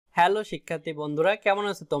Hello শিক্ষার্থী বন্ধুরা, কেমন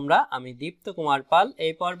আছো তোমরা? আমি দীপ্ত কুমার পাল।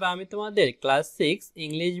 এই পর্বে আমি তোমাদের ক্লাস 6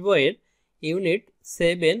 ইংলিশ বইয়ের ইউনিট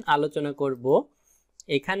 7 আলোচনা করব।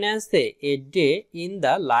 এখানে আছে a day in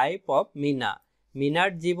the life of Mina.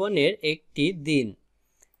 মিনার জীবনের একটি দিন।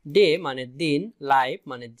 ডে মানে দিন, লাইফ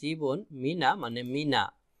মানে জীবন, মিনা মানে মিনা,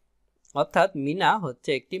 অর্থাৎ মিনা হচ্ছে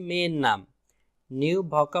একটি মেয়ের নাম। নিউ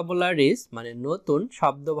ভোকাবুলারিজ মানে নতুন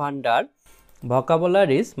শব্দভাণ্ডার,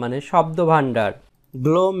 ভোকাবুলারিজ মানে শব্দভাণ্ডার।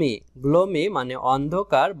 গ্লোমি, গ্লোমি মানে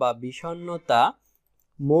অন্ধকার বা বিষণ্ণতা।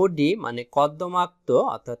 মোডি মানে কর্দমাক্ত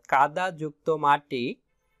অর্থাৎ কাদাযুক্ত মাটি।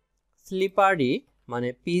 স্লিপারি মানে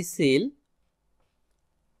পিছিল।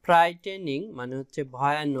 ফ্রাইটেনিং মানে হচ্ছে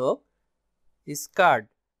ভয়ানক। স্কার্ড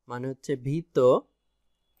মানে হচ্ছে ভীত।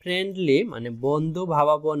 ফ্রেন্ডলি মানে বন্ধু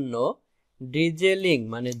ভাবাপন্ন। ড্রিজেলিং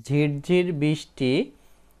মানে ঝিরঝির বৃষ্টি।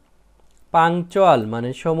 পাংচুয়াল মানে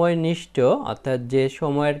সময়নিষ্ঠ অর্থাৎ যে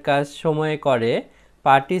সময়ের কাজ সময়ে করে।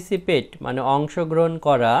 পার্টিসিপেট মানে অংশগ্রহণ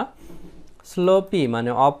করা। স্লোপি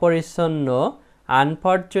মানে অপরিচ্ছন্ন।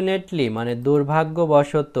 আনফরচুনেটলি মানে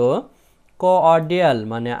দুর্ভাগ্যবশত। কোঅর্ডিয়াল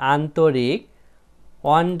মানে আন্তরিক।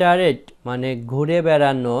 ওয়ান্ডারেট মানে ঘুরে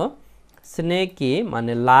বেড়ানো। স্নেকি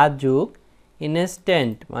মানে লাজুক।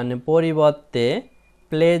 ইনস্ট্যান্ট মানে পরিবর্তে।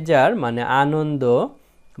 প্লেজার মানে আনন্দ।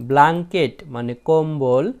 ব্ল্যাঙ্কেট মানে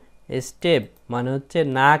কম্বল। স্টেপ মানে হচ্ছে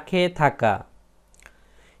না খেয়ে থাকা।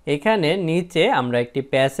 এখানে নিচে আমরা একটি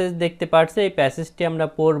প্যাসেজ দেখতে পাচ্ছি, এই প্যাসেজটি আমরা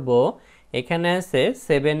পড়ব। এখানে আছে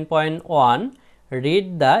 7.1 রিড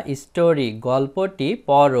দ্য স্টোরি, গল্পটি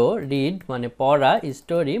পড়ো। রিড মানে পড়া,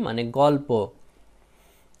 স্টোরি মানে গল্প।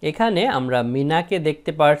 এখানে আমরা মিনাকে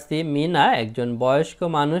দেখতে পাচ্ছি। মিনা একজন বয়স্ক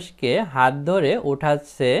মানুষকে হাত ধরে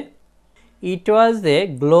উঠাচ্ছে। ইট ওয়াজ এ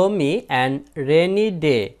গ্লোমি অ্যান্ড রেনি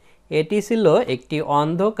ডে, এটি ছিল একটি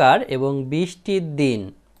অন্ধকার এবং বৃষ্টির দিন।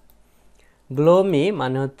 গ্লোমি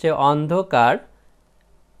মানে হচ্ছে অন্ধকার,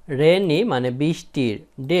 রেনি মানে বৃষ্টির,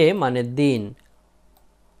 ডে মানে দিন।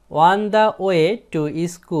 On the way to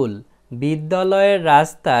school, বিদ্যালয়ের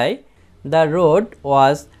রাস্তায়। The road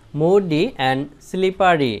was moody and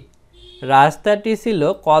slippery, রাস্তাটি ছিল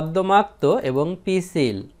কর্দমাক্ত এবং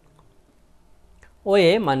পিছিল। ওয়ে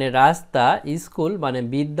মানে রাস্তা, স্কুল মানে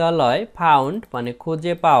বিদ্যালয়, ফাউন্ড মানে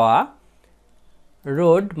খুঁজে পাওয়া।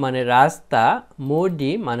 রোড মানে রাস্তা,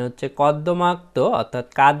 মুডি মানে হচ্ছে কর্দমাক্ত অর্থাৎ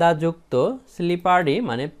কাদাযুক্ত, স্লিপারি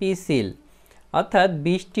মানে পিছিল অর্থাৎ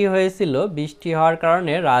বৃষ্টি হয়েছিল, বৃষ্টি হওয়ার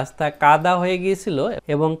কারণে রাস্তা কাদা হয়ে গিয়েছিল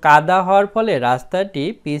এবং কাদা হওয়ার ফলে রাস্তাটি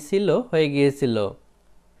পিছিল হয়ে গিয়েছিল।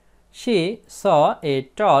 She saw A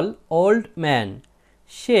ton old man,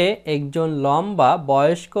 সে একজন লম্বা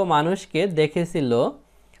বয়স্ক মানুষকে দেখেছিল।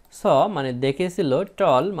 স মানে দেখেছিল,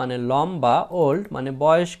 টল মানে লম্বা, ওল্ড মানে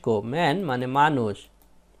বয়স্ক, ম্যান মানে মানুষ।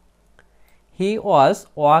 হি was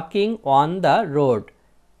walking on the road,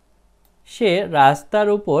 সে রাস্তার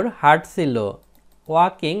উপর হাঁটছিল।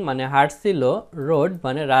 ওয়াকিং মানে হাঁটছিল, রোড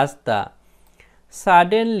মানে রাস্তা।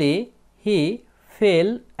 Suddenly he fail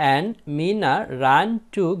and Mina run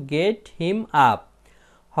to get him up,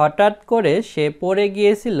 হঠাৎ করে সে পড়ে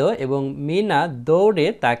গিয়েছিল এবং মিনা দৌড়ে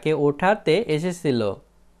তাকে ওঠাতে এসেছিল।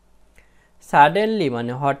 সাডেনলি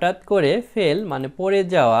মানে হঠাৎ করে, ফেল মানে পড়ে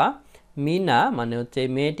যাওয়া, মিনা মানে হচ্ছে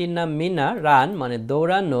মেয়েটির নাম মিনা, রান মানে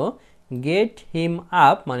দৌড়ানো, গেট হিম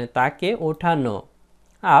আপ মানে তাকে ওঠানো,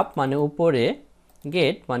 আপ মানে উপরে,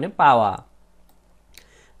 গেট মানে পাওয়া।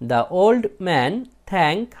 দ্য ওল্ড ম্যান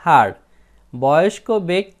থ্যাঙ্ক হার, বয়স্ক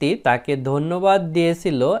ব্যক্তি তাকে ধন্যবাদ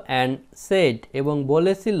দিয়েছিল। অ্যান্ড সেড এবং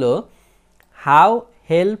বলেছিল, how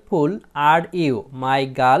helpful are you my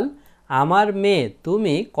girl, আমার মেয়ে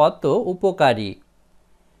তুমি কত উপকারী।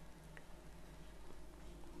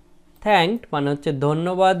 থ্যাঙ্কড মানে হচ্ছে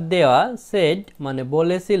ধন্যবাদ দেওয়া, সেড মানে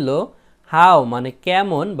বলেছিল, হাউ মানে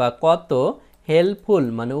কেমন বা কত, হেল্পফুল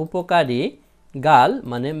মানে উপকারী, গার্ল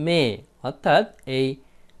মানে মেয়ে। অর্থাৎ এই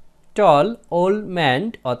টল ওল্ড ম্যান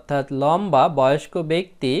অর্থাৎ লম্বা বয়স্ক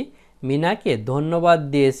ব্যক্তি মিনাকে ধন্যবাদ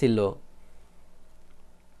দিয়েছিল।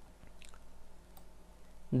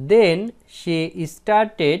 দেন শি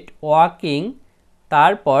স্টার্টেড ওয়াকিং,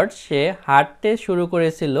 তারপর সে হাঁটতে শুরু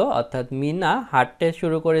করেছিল অর্থাৎ মিনা হাঁটতে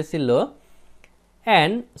শুরু করেছিল।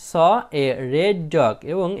 And saw a red dog,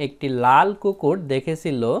 এবং একটি লাল কুকুর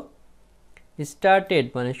দেখেছিল। স্টার্টেড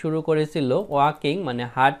মানে শুরু করেছিল, ওয়াকিং মানে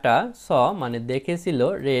হাঁটা, স মানে দেখেছিল,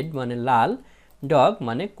 রেড মানে লাল, ডগ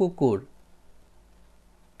মানে কুকুর।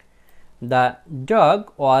 দ্য ডগ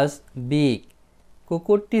ওয়াজ বিগ,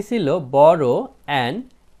 কুকুরটি ছিল বড়। অ্যান্ড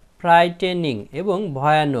ফ্রাইটেনিং এবং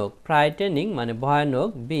ভয়ানক, ফ্রাইটেনিং মানে ভয়ানক,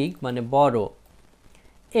 বিগ মানে বড়।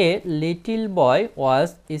 A little boy was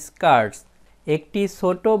skirts, একটি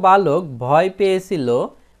ছোট বালক ভয় পেয়েছিল।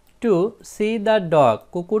 টু সি দ্য ডগ,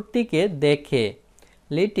 কুকুরটিকে দেখে।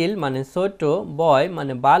 লিটিল মানে ছোট, বয়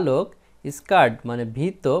মানে বালক, স্কার্ড মানে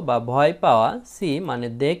ভীত বা ভয় পাওয়া, সি মানে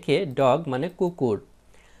দেখে, ডগ মানে কুকুর।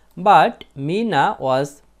 বাট মিনা ওয়াজ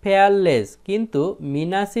ফেয়ারলেস, কিন্তু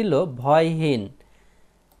মিনা ছিল ভয়হীন।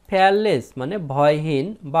 ফেয়ারলেস মানে ভয়হীন,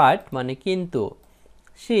 বাট মানে কিন্তু।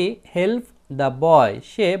 শি হেল্প দ্য বয়,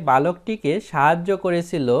 সে বালকটিকে সাহায্য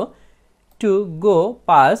করেছিল। To go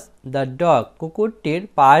pass the dog, কুকুরটির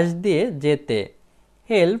পাশ দিয়ে যেতে।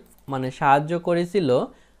 হেল্প মানে সাহায্য করেছিল,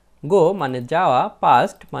 গো মানে যাওয়া,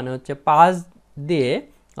 পাস্ট মানে হচ্ছে পাশ দিয়ে,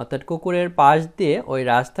 অর্থাৎ কুকুরের পাশ দিয়ে ওই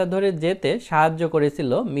রাস্তা ধরে যেতে সাহায্য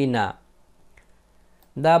করেছিল মিনা।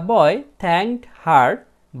 দ্য বয় থ্যাঙ্কড হার,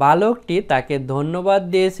 বালকটি তাকে ধন্যবাদ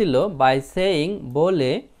দিয়েছিল। বাই সেইং,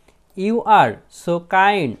 বলে, you R so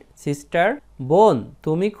kind sister, বোন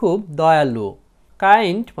তুমি খুব দয়ালু।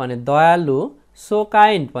 কাইন্ড মানে দয়ালু, সো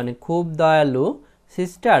কাইন্ড মানে খুব দয়ালু,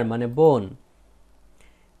 সিস্টার মানে বোন।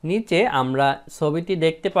 নিচে আমরা ছবিটি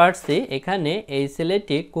দেখতে পাচ্ছি, এখানে এই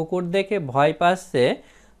ছেলেটি কুকুর দেখে ভয় পাচ্ছে।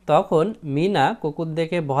 তখন মিনা কুকুর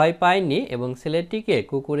দেখে ভয় পায়নি এবং ছেলেটিকে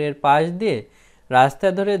কুকুরের পাশ দিয়ে রাস্তা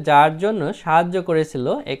ধরে যাওয়ার জন্য সাহায্য করেছিল।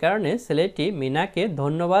 এ কারণে ছেলেটি মিনাকে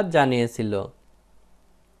ধন্যবাদ জানিয়েছিল।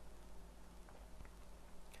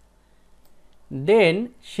 Then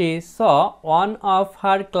she saw one of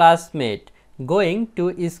her classmates going to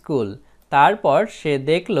school. তারপর সে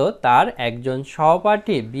দেখল তার একজন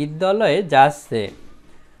সহপাঠী বিদ্যালয়ে যাচ্ছে।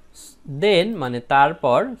 দেন মানে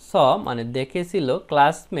তারপর, স মানে দেখেছিল,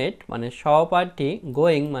 ক্লাসমেট মানে সহপাঠী,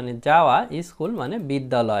 গোয়িং মানে যাওয়া, স্কুল মানে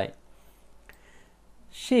বিদ্যালয়।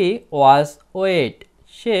 শি ওয়াজ ওয়েট,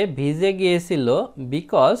 সে ভিজে গিয়েছিল।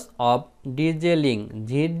 বিকজ অফ ডিজেলিং,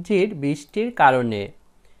 ঝিরঝির বৃষ্টির কারণে।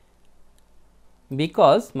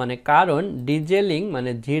 বিকজ মানে কারণ, ডিজেলিং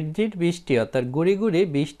মানে ঝিরঝির বৃষ্টি অর্থাৎ গুড়ি গুড়ি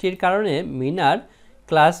বৃষ্টির কারণে মিনার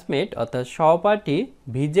ক্লাসমেট অর্থাৎ সহপাঠী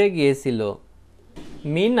ভিজে গিয়েছিল।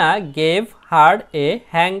 মিনা গেভ হার এ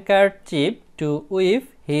হ্যাঙ্কারচিপ two weep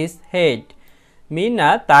his head, Mina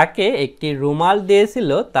তাকে একটি রুমাল দিয়েছিল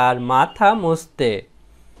তার মাথা মুছতে।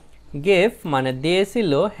 গেভ মানে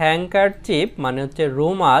দিয়েছিল, হ্যাঙ্কারচিপ মানে হচ্ছে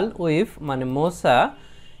রুমাল, উইপ মানে মোছা,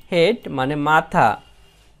 হেড মানে মাথা।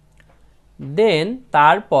 দেন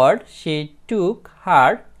তারপর, she took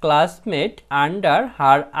her classmate under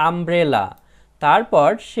her umbrella, তারপর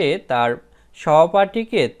সে তার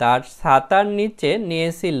সহপাঠীকে তার ছাতার নিচে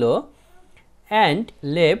নিয়েছিল। অ্যান্ড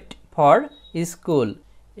লেফট ফর স্কুল,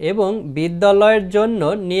 এবং বিদ্যালয়ের জন্য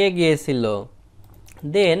নিয়ে গিয়েছিল।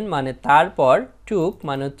 দেন মানে তারপর, টুক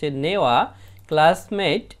মানে হচ্ছে নেওয়া,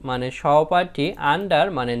 ক্লাসমেট মানে সহপাঠী, আন্ডার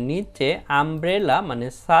মানে নিচে, আমব্রেলা মানে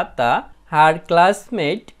ছাতা, হার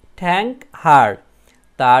ক্লাসমেট থ্যাঙ্ক হার,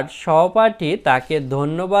 তার সহপাঠী তাকে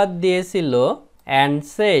ধন্যবাদ দিয়েছিল। অ্যান্ড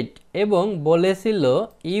সেড, এবং বলেছিল,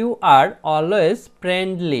 you are always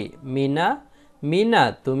friendly Mina, Mina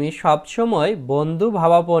তুমি সবসময় বন্ধু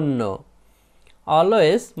ভাবাপন্ন।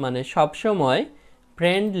 অলওয়েজ মানে সবসময়,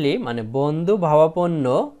 ফ্রেন্ডলি মানে বন্ধু ভাবাপন্ন,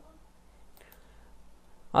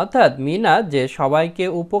 অর্থাৎ মিনা যে সবাইকে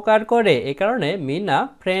উপকার করে, এ কারণে মিনা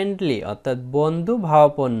ফ্রেন্ডলি অর্থাৎ বন্ধু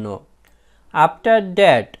ভাবাপন্ন। আফটার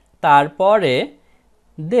দ্যাট, তারপরে,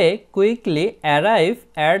 দে quickly arrive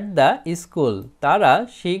at the school, তারা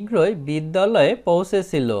শীঘ্রই বিদ্যালয়ে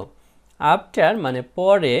পৌঁছেছিল। আফটার মানে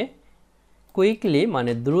পরে, কুইকলি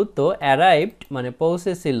মানে দ্রুত, অ্যারাইভড মানে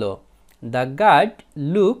পৌঁছেছিল। The guard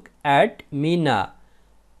look at Mina,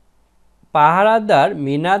 পাহারাদার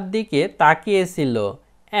মিনার দিকে তাকিয়েছিল।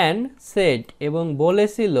 অ্যান্ড সেড, এবং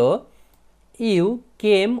বলেছিল, ইউ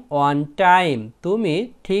কেম অন টাইম, তুমি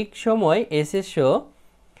ঠিক সময় এসেছো।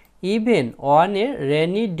 Even on a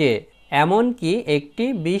rainy day, এমনকি একটি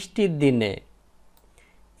বৃষ্টির দিনে।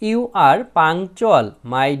 You R punctual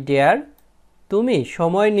my dear, তুমি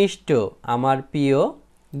সময়নিষ্ঠ আমার প্রিয়।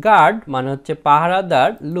 গার্ড মানে হচ্ছে পাহারাদার,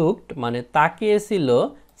 লুকড মানে তাকিয়েছিল,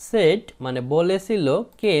 সেড মানে বলেছিল,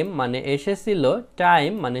 কেম মানে এসেছিল,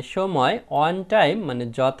 টাইম মানে সময়, অন টাইম মানে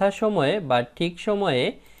যথাসময়ে বা ঠিক সময়ে,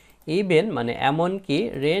 ইভেন মানে এমনকি,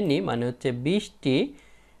 রেনি মানে হচ্ছে বৃষ্টি,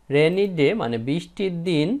 রেনি ডে মানে বৃষ্টির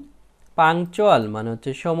দিন, পাংচুয়াল মানে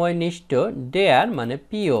হচ্ছে সময়নিষ্ঠ, ডেয়ার মানে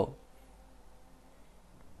প্রিয়।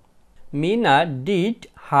 Mina did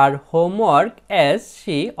her homework as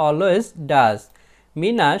she always does,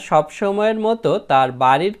 Mina সবসময়ের মতো তার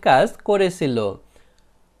বাড়ির কাজ করেছিল।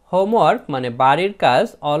 হোমওয়ার্ক মানে বাড়ির কাজ,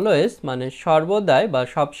 অলওয়েজ মানে সর্বদাই বা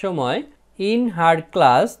সবসময়, ইন হার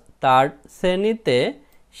ক্লাস তার শ্রেণীতে,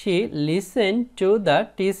 she listen to the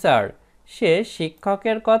teacher সে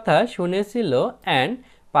শিক্ষকের কথা শুনেছিল, and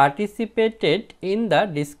participated in the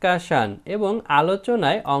discussion এবং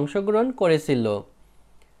আলোচনায় অংশগ্রহণ করেছিল।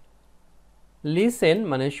 লিসেন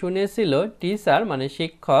মানে শুনেছিল, টিচার মানে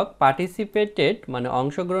শিক্ষক, পার্টিসিপেটেড মানে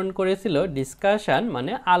অংশগ্রহণ করেছিল, ডিসকাশন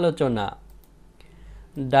মানে আলোচনা।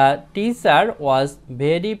 The teacher was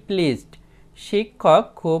very pleased, শিক্ষক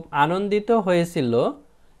খুব আনন্দিত হয়েছিল,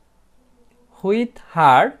 with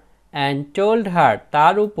her and told her,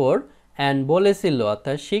 তার উপর, অ্যান্ড বলেছিল,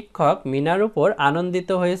 অর্থাৎ শিক্ষক মিনার উপর আনন্দিত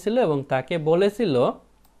হয়েছিল এবং তাকে বলেছিল,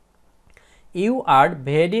 ইউ আর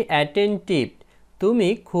ভেরি অ্যাটেন্টিভ, তুমি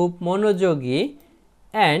খুব মনোযোগী,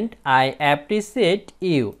 অ্যান্ড আই অ্যাপ্রিসিয়েট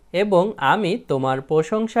ইউ, এবং আমি তোমার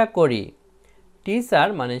প্রশংসা করি। টিচার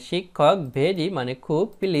মানে শিক্ষক, ভেরি মানে খুব,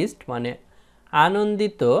 প্লিজড মানে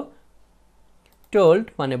আনন্দিত, টোল্ড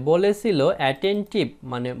মানে বলেছিল, অ্যাটেন্টিভ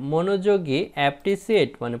মানে মনোযোগী, অ্যাপ্রিসিয়েট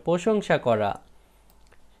মানে প্রশংসা করা।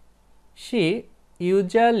 She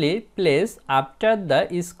usually place after the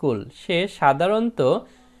school, সে সাধারণত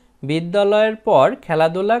বিদ্যালয়ের পর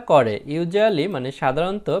খেলাধুলা করে। ইউজুয়ালি মানে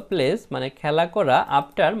সাধারণত, প্লেস মানে খেলা করা,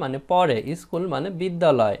 আফটার মানে পরে, স্কুল মানে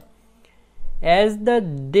বিদ্যালয়। As the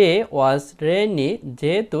day was rainy,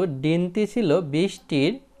 যেহেতু দিনটি ছিল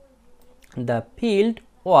বৃষ্টির, দ্য ফিল্ড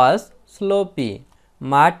ওয়াজ স্লোপি,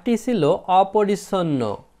 মাঠটি ছিল অপরিচ্ছন্ন।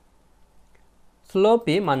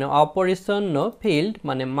 স্লোপি মানে অপরিচ্ছন্ন, ফিল্ড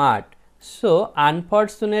মানে মাঠ। সো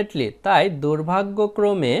আনফর্চুনেটলি, তাই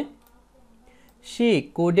দুর্ভাগ্যক্রমে, শি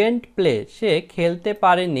কুডেন্ট প্লে, সে খেলতে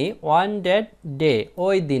পারেনি, ওয়ান দ্যাট ডে,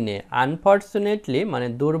 ওই দিনে। আনফর্চুনেটলি মানে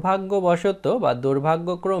দুর্ভাগ্যবশত বা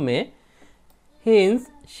দুর্ভাগ্যক্রমে, hinge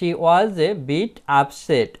she was A bit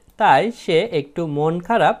upset, তাই সে একটু মন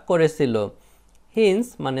খারাপ করেছিল। হিন্স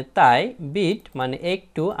মানে তাই, বিট মানে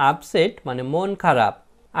একটু, আপসেট মানে মন খারাপ।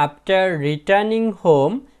 আফটার রিটার্নিং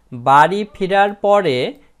হোম, বাড়ি ফেরার পরে,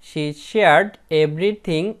 she shared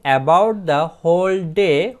everything about the whole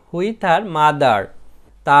day with her mother,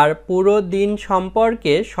 তার পুরো দিন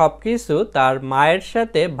সম্পর্কে সব কিছু তার মায়ের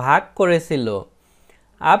সাথে ভাগ করেছিল।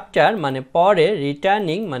 আফটার মানে পরে,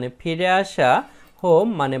 রিটার্নিং মানে ফিরে আসা, হোম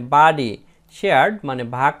মানে বাড়ি, শেয়ার্ড মানে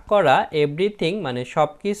ভাগ করা, এভরিথিং মানে সব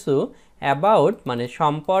কিছু, অ্যাবাউট মানে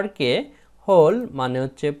সম্পর্কে, হোল মানে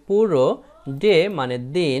হচ্ছে পুরো, ডে মানে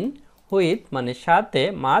দিন, হুইথ মানে সাথে,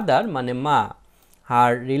 মাদার মানে মা।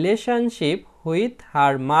 হার রিলেশনশিপ হুইথ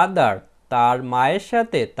হার মাদার, তার মায়ের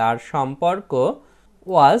সাথে তার সম্পর্ক,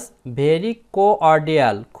 ওয়াজ ভেরি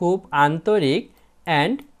কোঅর্ডিয়াল, খুব আন্তরিক,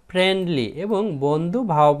 অ্যান্ড ফ্রেন্ডলি এবং বন্ধু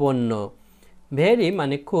ভাবাপন্ন। ভেরি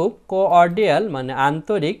মানে খুব, কোঅর্ডিয়াল মানে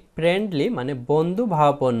আন্তরিক, ফ্রেন্ডলি মানে বন্ধু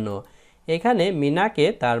ভাবাপন্ন। এখানে মিনাকে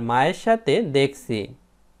তার মায়ের সাথে দেখছি।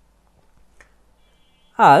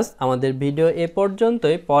 আজ আমাদের ভিডিও এ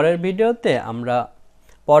পর্যন্তই। পরের ভিডিওতে আমরা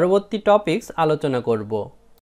পরবর্তী টপিকস আলোচনা করব।